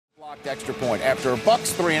Extra point after a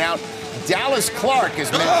Bucs 3-and-out. Dallas Clark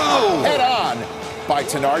is met head on by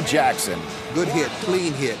Tanard Jackson. Good hit,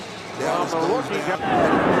 clean hit. Dallas goes down.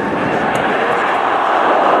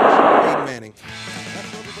 Manning.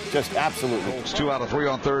 Just absolutely. It's 2 out of 3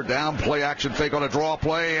 on third down. Play action fake on a draw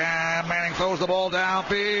play, and Manning throws the ball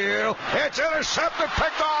downfield. It's intercepted,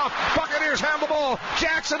 picked off. Buccaneers have the ball.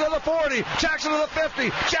 Jackson to the 40, Jackson to the 50,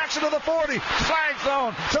 Jackson to the 40. Flag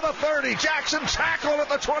zone to the 30. Jackson tackled at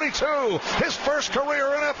the 22. His first career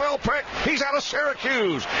NFL pick. He's out of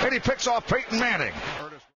Syracuse, and he picks off Peyton Manning.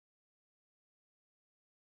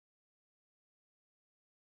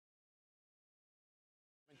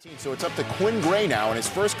 So it's up to Quinn Gray now in his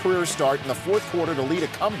first career start in the fourth quarter to lead a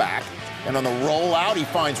comeback. And on the rollout, he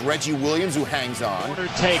finds Reggie Williams, who hangs on.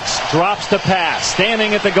 Takes, drops the pass,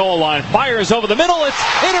 standing at the goal line, fires over the middle. It's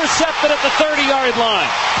intercepted at the 30-yard line.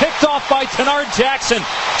 Picked off by Tanard Jackson.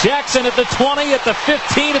 Jackson at the 20, at the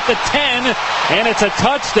 15, at the 10, and it's a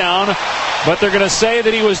touchdown. But they're going to say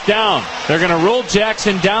that he was down. They're going to rule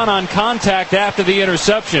Jackson down on contact after the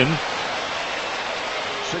interception.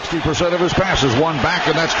 60% of his passes, one back,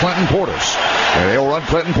 and that's Clinton Portis. And they'll run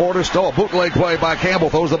Clinton Portis. Still a bootleg play by Campbell.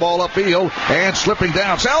 Throws the ball upfield and slipping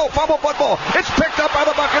down. Fumble football. It's picked up by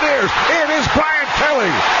the Buccaneers. It is Brian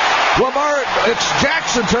Kelly. It's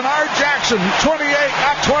Jackson, Tanard Jackson, 28,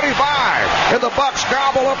 not 25. And the Bucs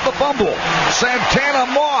gobble up the fumble. Santana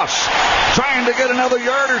Moss trying to get another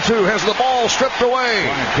yard or two. Has the ball stripped away.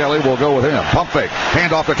 Brian Kelly will go with him. Pump fake.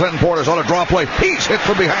 Hand off to Clinton Portis on a draw play. He's hit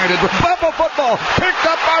from behind it. Fumble football. Picked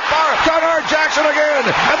up by Tanard Jackson again.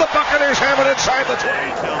 And the Buccaneers have it inside the 20.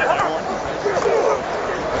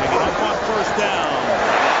 Taking up on first down.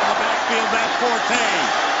 In the backfield, that Forte.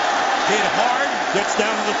 Hit hard. Gets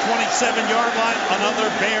down to the 27-yard line.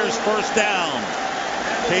 Another Bears first down.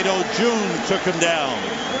 Cato June took him down.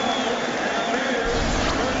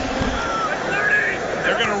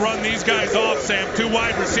 They're going to run these guys off, Sam. Two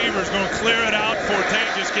wide receivers going to clear it out. Forte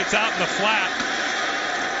just gets out in the flat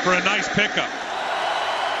for a nice pickup.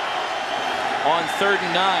 On 3rd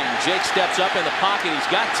and 9, Jake steps up in the pocket.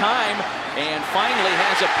 He's got time and finally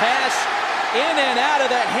has a pass in and out of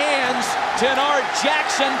the hands. Tanard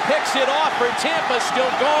Jackson picks it off for Tampa,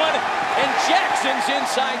 still going, and Jackson's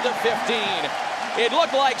inside the 15. It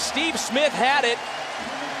looked like Steve Smith had it.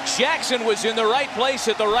 Jackson was in the right place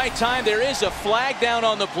at the right time. There is a flag down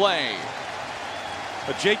on the play.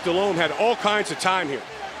 But Jake Delhomme had all kinds of time here.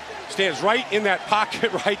 Stands right in that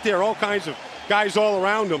pocket right there. All kinds of guys all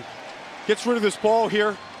around him. Gets rid of this ball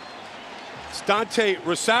here. It's Dante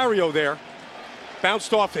Rosario there.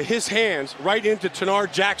 Bounced off of his hands right into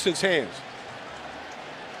Tanard Jackson's hands.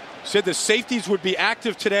 Said the safeties would be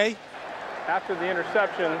active today. After the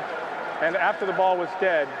interception and after the ball was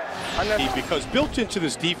dead. Because built into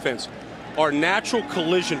this defense are natural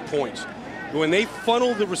collision points. When they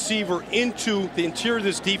funnel the receiver into the interior of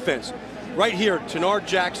this defense, right here, Tanard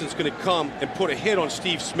Jackson's going to come and put a hit on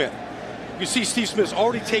Steve Smith. You see Steve Smith's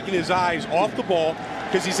already taken his eyes off the ball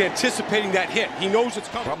because he's anticipating that hit. He knows it's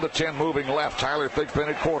coming. From the 10 moving left, Tyler Thigpen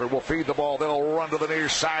at quarter will feed the ball. They'll run to the near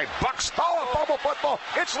side. Bucks, fumble football.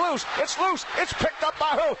 It's loose. It's loose. It's picked up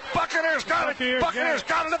by who? Buccaneers got it. Buccaneers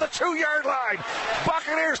got it to the 2-yard line.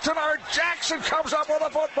 Buccaneers, Tanard Jackson comes up with a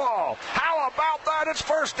football. How about that? It's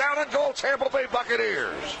first down and goal, Tampa Bay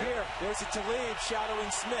Buccaneers. Here, there's a Talib shadowing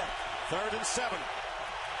Smith. 3rd and 7.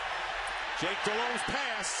 Jake Delhomme's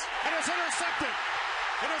pass, and it's intercepted.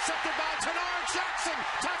 Intercepted by Tanard Jackson.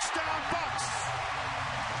 Touchdown, Bucs.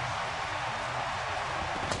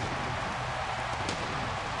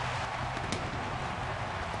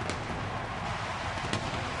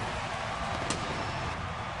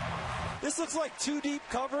 This looks like two deep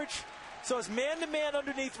coverage. So it's man-to-man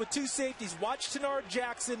underneath with two safeties. Watch Tanard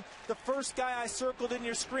Jackson, the first guy I circled in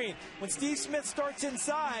your screen. When Steve Smith starts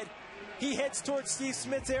inside, he heads towards Steve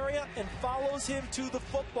Smith's area and follows him to the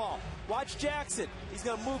football. Watch Jackson. He's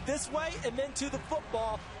going to move this way and then to the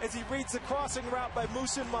football as he reads the crossing route by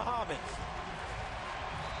Muhsin Muhammad.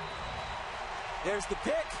 There's the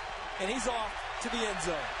pick, and he's off to the end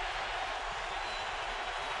zone.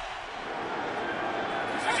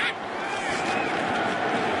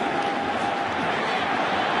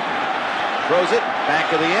 Throws it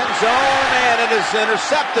back of the end zone, and it is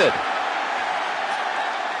intercepted.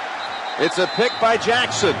 It's a pick by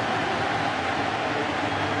Jackson.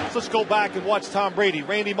 Let's go back and watch Tom Brady.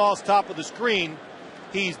 Randy Moss top of the screen.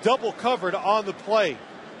 He's double covered on the play.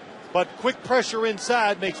 But quick pressure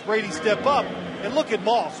inside makes Brady step up. And look at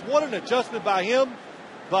Moss. What an adjustment by him.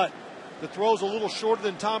 But the throw's a little shorter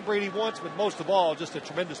than Tom Brady wants. But most of all, just a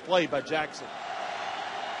tremendous play by Jackson.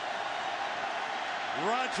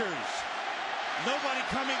 Rodgers Nobody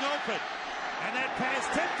coming open. And that pass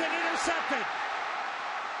tipped and intercepted.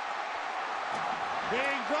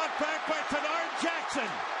 Being brought back by Tanard Jackson.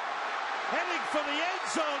 Heading for the end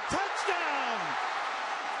zone. Touchdown!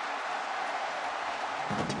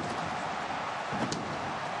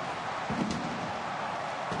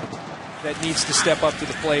 That needs to step up to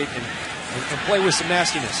the plate and play with some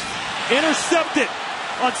nastiness. Intercepted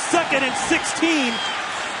on 2nd and 16.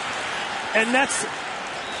 And that's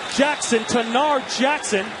Jackson, Tanard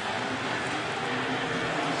Jackson,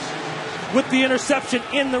 with the interception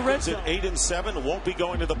in the red zone. 8-7, won't be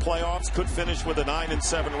going to the playoffs, could finish with a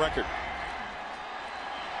 9-7 record.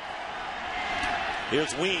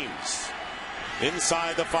 Here's Weems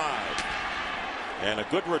inside the 5. And a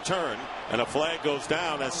good return, and a flag goes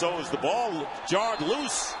down, and so is the ball jarred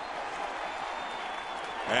loose.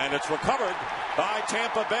 And it's recovered by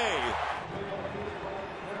Tampa Bay.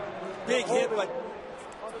 Big hit, but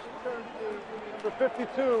for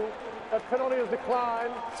 52, that penalty is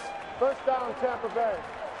declined. First down, Tampa Bay.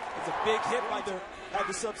 it's a big hit by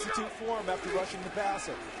the substitute for him after rushing the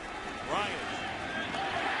passer. Ryan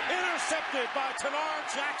intercepted by Tanard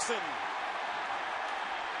Jackson.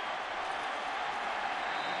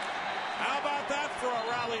 How about that for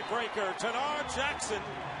a rally breaker? Tanard Jackson.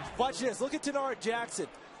 Watch this. Look at Tanard Jackson.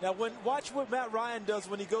 Now, watch what Matt Ryan does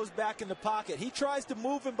when he goes back in the pocket. He tries to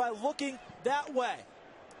move him by looking that way.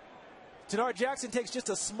 Tanard Jackson takes just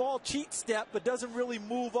a small cheat step, but doesn't really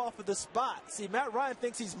move off of the spot. See, Matt Ryan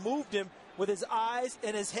thinks he's moved him with his eyes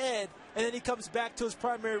and his head, and then he comes back to his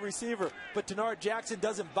primary receiver. But Tanard Jackson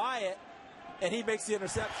doesn't buy it, and he makes the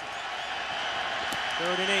interception.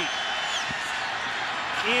 3rd and 8.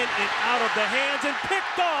 In and out of the hands and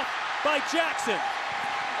picked off by Jackson.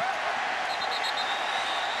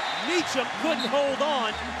 Meacham couldn't hold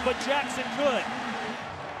on, but Jackson could.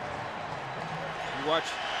 You watch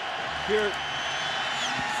here,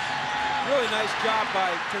 really nice job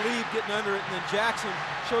by Talib getting under it, and then Jackson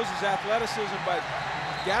shows his athleticism by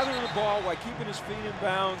gathering the ball while keeping his feet in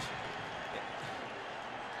bounds.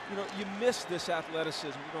 You know, you miss this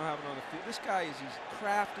athleticism. You don't have it on the field. This guy he's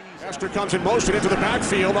crafty. Esther comes in motion into the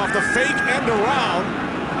backfield off the fake end around.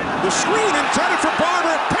 The screen intended for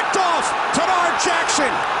Barber, picked off. Tanard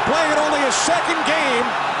Jackson playing only his 2nd game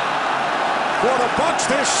for the Bucs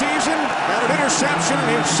this season. Had an interception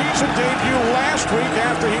in his season debut last week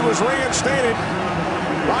after he was reinstated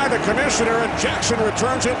by the commissioner, and Jackson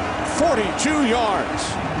returns it 42 yards.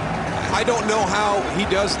 I don't know how he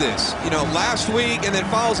does this. You know, last week and then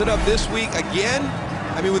follows it up this week again.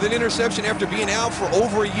 I mean, with an interception after being out for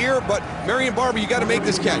over a year. But Marion Barber, you got to make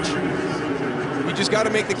this catch. You just got to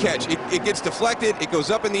make the catch. It gets deflected. It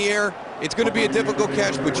goes up in the air. It's going to be a difficult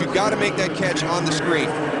catch, but you got to make that catch on the screen.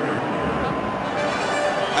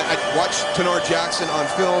 I watched Tanard Jackson on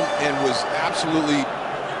film and was absolutely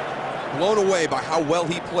blown away by how well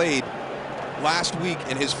he played last week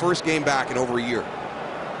in his first game back in over a year.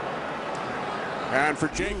 And for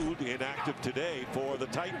Jake, inactive today for the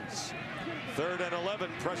Titans. 3rd and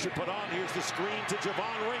 11, pressure put on. Here's the screen to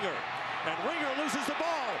Javon Ringer. And Ringer loses the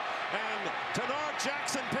ball. And Tanard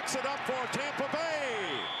Jackson picks it up for Tampa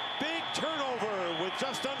Bay. Big turnover with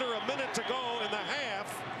just under a minute to go in the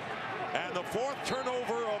half. And the 4th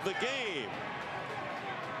turnover of the game.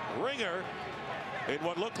 Ringer, in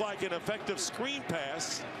what looked like an effective screen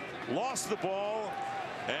pass, lost the ball.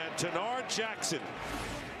 And Tanard Jackson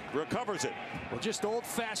recovers it. Well, just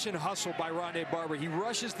old-fashioned hustle by Rondé Barber. He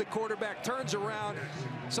rushes the quarterback, turns around.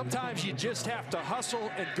 Sometimes you just have to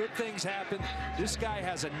hustle and good things happen. This guy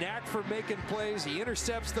has a knack for making plays. He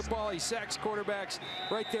intercepts the ball. He sacks quarterbacks.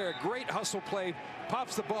 Right there, a great hustle play.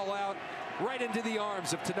 Pops the ball out right into the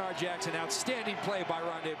arms of Tanard Jackson. Outstanding play by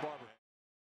Rondé Barber.